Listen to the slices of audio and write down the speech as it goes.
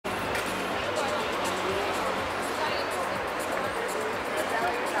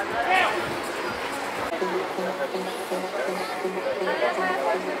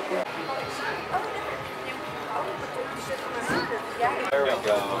There we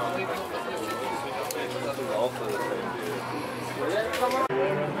go. Also the same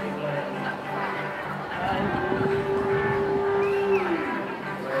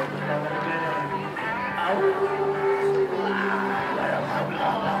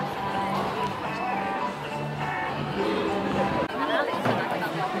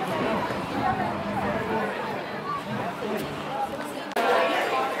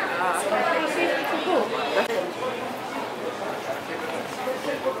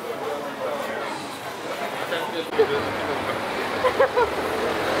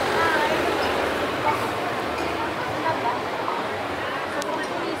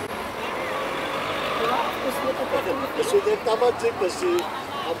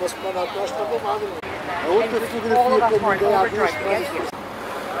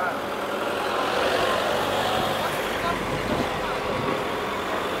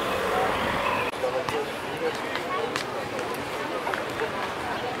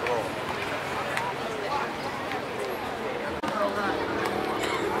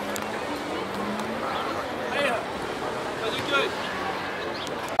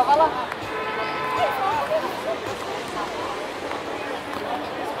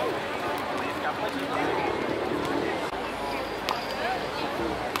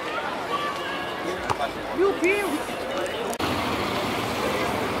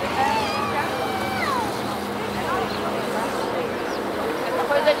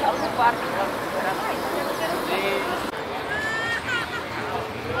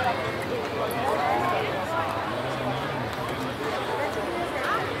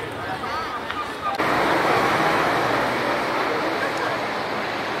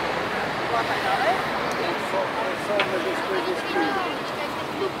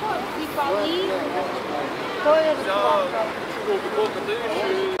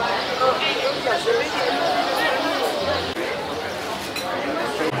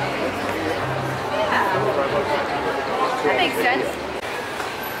That makes sense.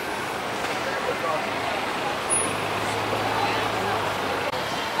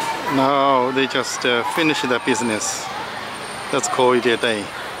 Now they just finished their business. Let's call it a day.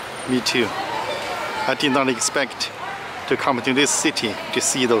 Me too. I did not expect to come to this city to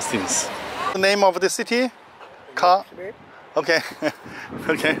see those things. The name of the city? Okay.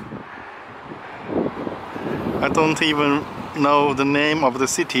 Okay. I don't even know the name of the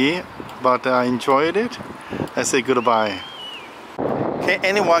city, but I enjoyed it. I say goodbye. Okay,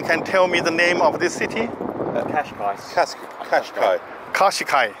 anyone can tell me the name of this city? Cascais.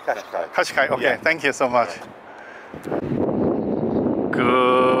 Cascais. Cascais. Okay, yeah. Thank you so much.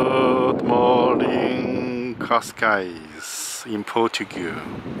 Good morning, Cascais in Portugal.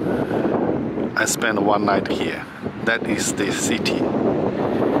 I spent one night here. That is the city.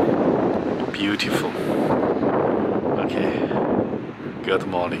 Beautiful. Okay. Good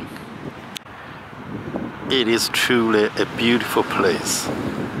morning. It is truly a beautiful place,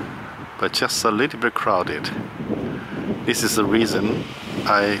 but just a little bit crowded. This is the reason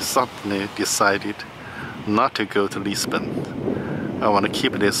I suddenly decided not to go to Lisbon. I want to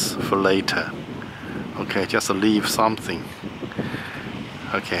keep this for later. Okay, just leave something.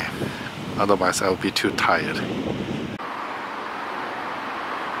 Okay, otherwise I'll be too tired.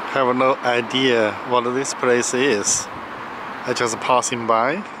 Have no idea what this place is. I just passing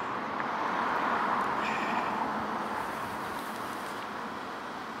by.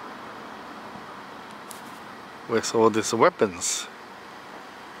 With all these weapons.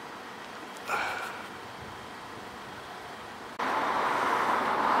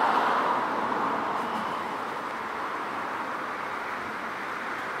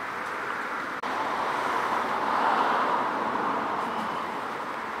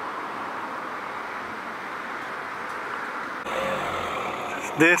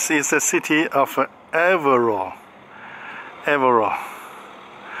 This is the city of Evora. Evora.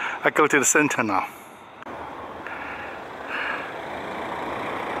 I go to the center now.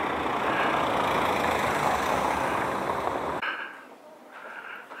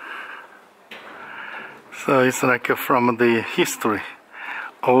 So it's like from the history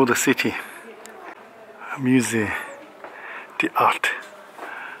of the city. Museum, the art.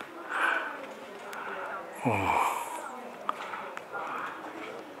 Oh.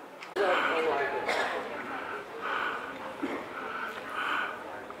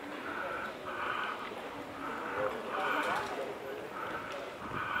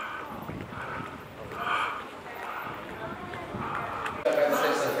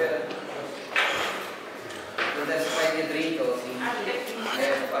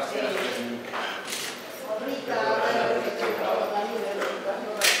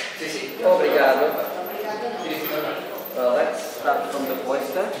 on the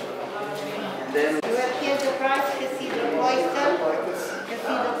oyster. And then You have here the price to see the oyster, to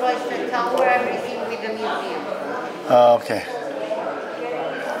see the oyster tower, everything with the museum. Okay.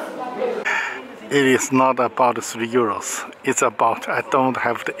 It is not about €3. It's about I don't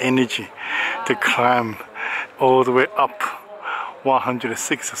have the energy to climb all the way up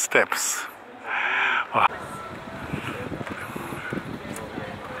 106 steps. Wow.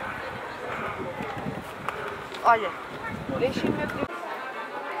 Olha, deixa-me abrir.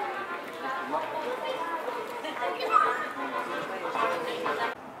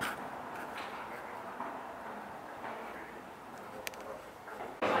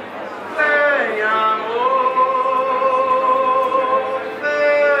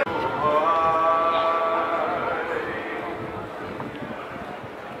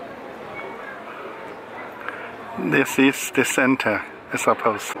 This is the center, I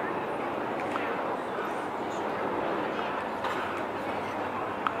suppose.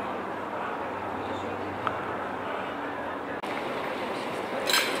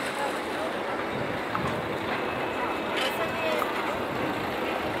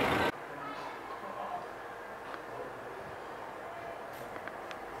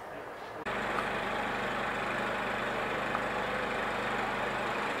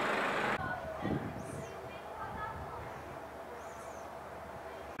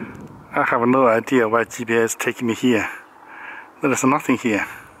 I have no idea why GPS taking me here. There is nothing here.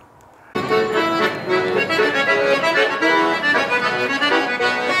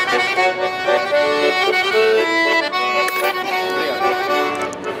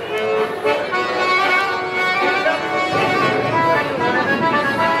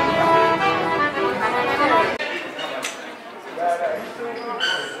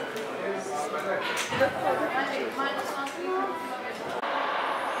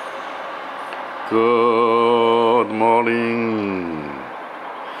 Good morning.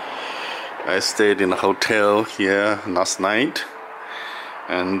 I stayed in a hotel here last night,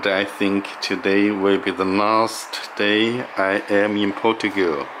 and I think today will be the last day I am in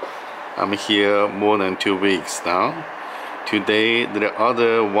Portugal. I'm here more than 2 weeks now. Today there are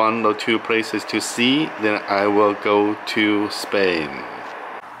other 1 or 2 places to see, then I will go to Spain.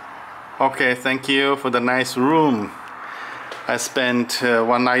 Okay, thank you for the nice room. I spent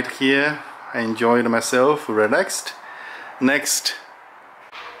 1 night here. I enjoyed myself, relaxed. Next,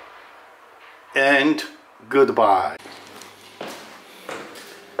 and goodbye.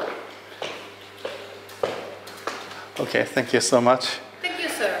 Okay, thank you so much. Thank you,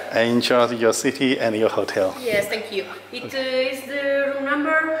 sir. I enjoyed your city and your hotel. Yes, thank you. It is the room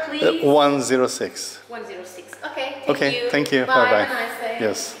number, please? 106. 106. Okay, Okay, thank you. Bye. Bye-bye. Have a nice day.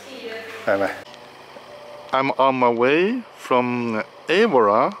 Yes. See you. Bye-bye. I'm on my way from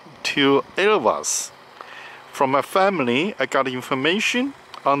Evora to Elvas. From my family, I got information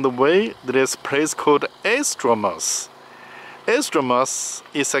on the way there is a place called Estremoz. Estremoz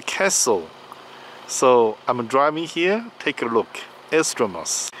is a castle. So I'm driving here, take a look.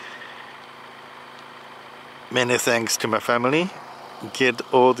 Estremoz. Many thanks to my family. Get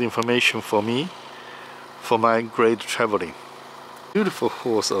all the information for me for my great traveling. Beautiful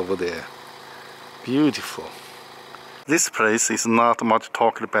horse over there. Beautiful. This place is not much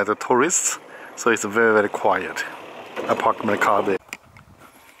talked by the tourists, so it's very, very quiet. I parked my car there.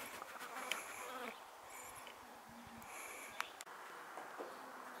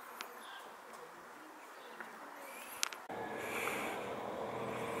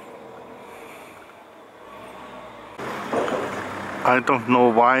 I don't know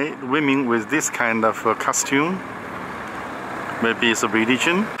why women with this kind of costume. Maybe it's a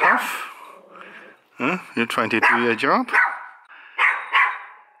religion. Tough. Huh? You're trying to do your job?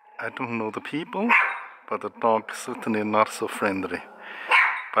 I don't know the people, but the dog certainly not so friendly.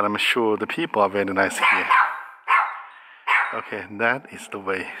 But I'm sure the people are very nice here. Okay, that is the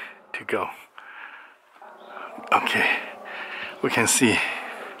way to go. Okay, we can see.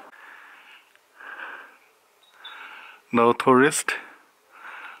 No tourist,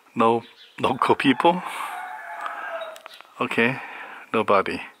 no local people. Okay,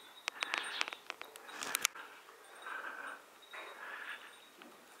 nobody.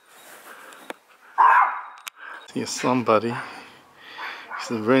 See somebody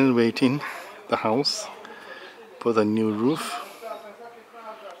is renovating the house, put a new roof.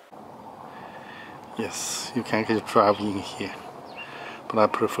 Yes, you can just drive in here, but I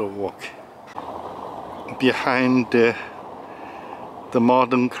prefer walk. Behind the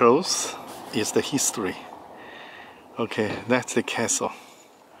modern clothes is the history. Okay, that's the castle.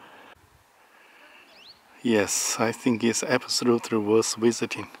 Yes, I think it's absolutely worth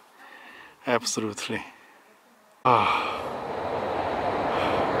visiting. Absolutely. Ah,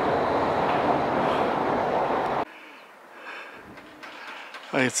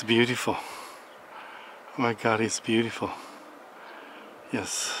 Oh, it's beautiful. Oh my God, it's beautiful.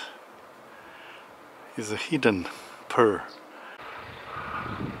 Yes. It's a hidden pearl.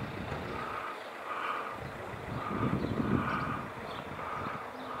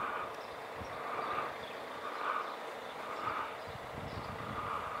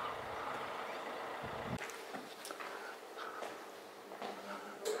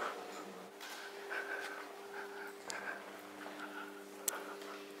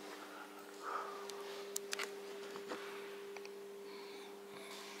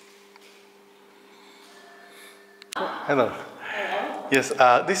 Hello. Hello. Yes,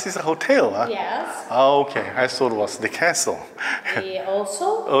 this is a hotel. Huh? Yes. Oh, okay. I thought it was the castle.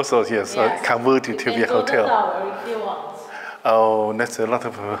 Also. Also, yes, Yes. converted You to be can a go to the hotel. tower if you want. Oh, that's a lot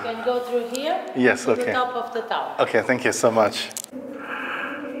of. You can go through here. Yes, to okay. the top of the tower. Okay, thank you so much.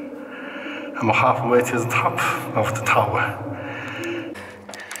 I'm halfway to the top of the tower.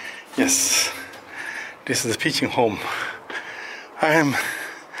 Yes, this is the pitching home. I am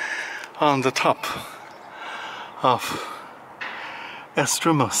on the top of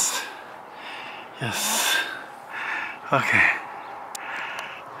Estremoz. Yes. Okay.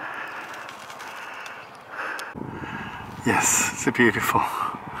 Yes, it's beautiful.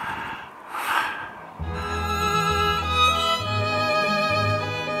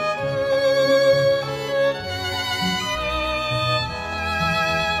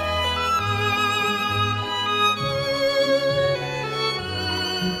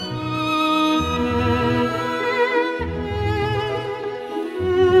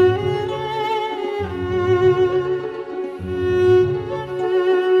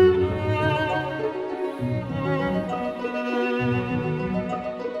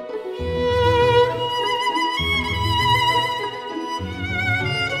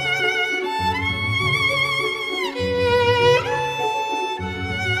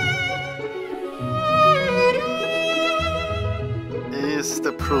 Is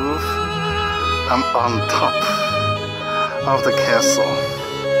the proof I'm on top of the castle.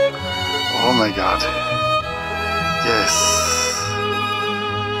 Oh my God. Yes.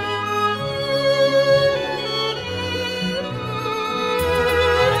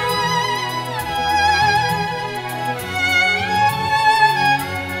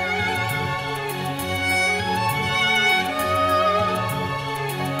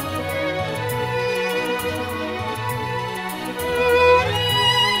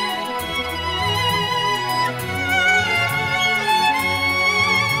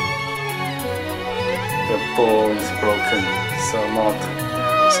 The ball is broken, so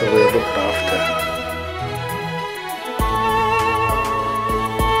we're looked after.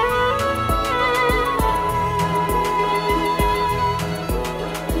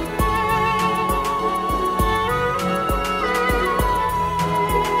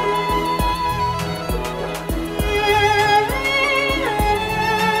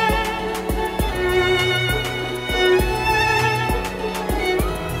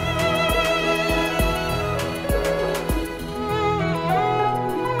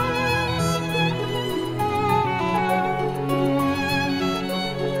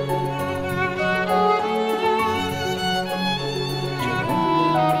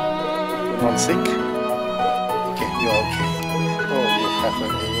 Not sick? Okay, you're okay. Oh, you have a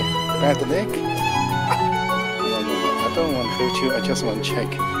bad leg? No, I don't want to hurt you. I just want to check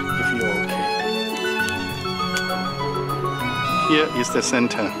if you're okay. Here is the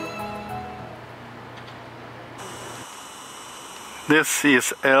center. This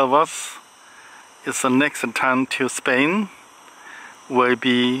is Elvas. It's the next time to Spain. Will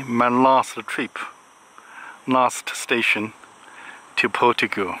be my last trip, last station to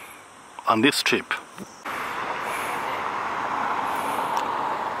Portugal. On this trip.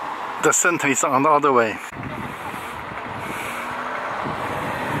 The center is on the other way.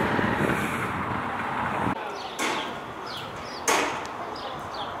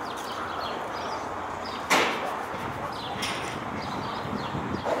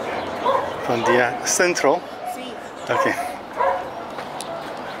 From the central. Okay.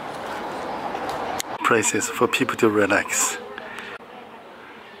 Places for people to relax.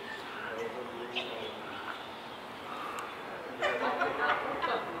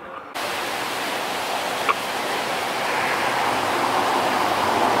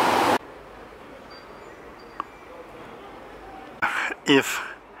 If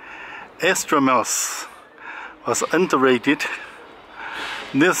Estremoz was underrated,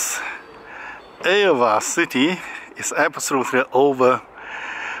 this Evora city is absolutely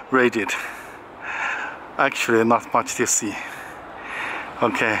overrated. Actually, not much to see.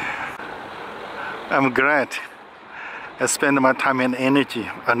 Okay, I'm glad I spend my time and energy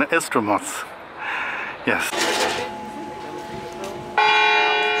on Estremoz. Yes.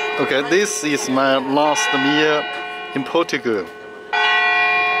 Okay, this is my last meal in Portugal.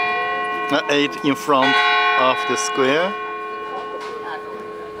 I ate in front of the square.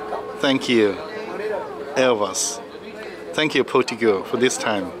 Thank you, Elvas. Thank you, Portugal, for this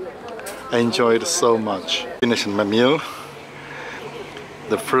time. I enjoyed so much. Finishing my meal.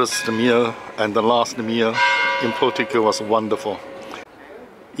 The first meal and the last meal in Portugal was wonderful.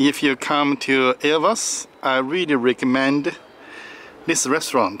 If you come to Evora, I really recommend this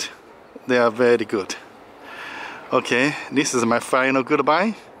restaurant. They are very good. Okay, this is my final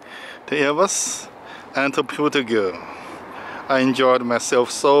goodbye to Evora and to Portugal. I enjoyed myself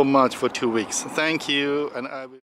so much for 2 weeks. Thank you, and I will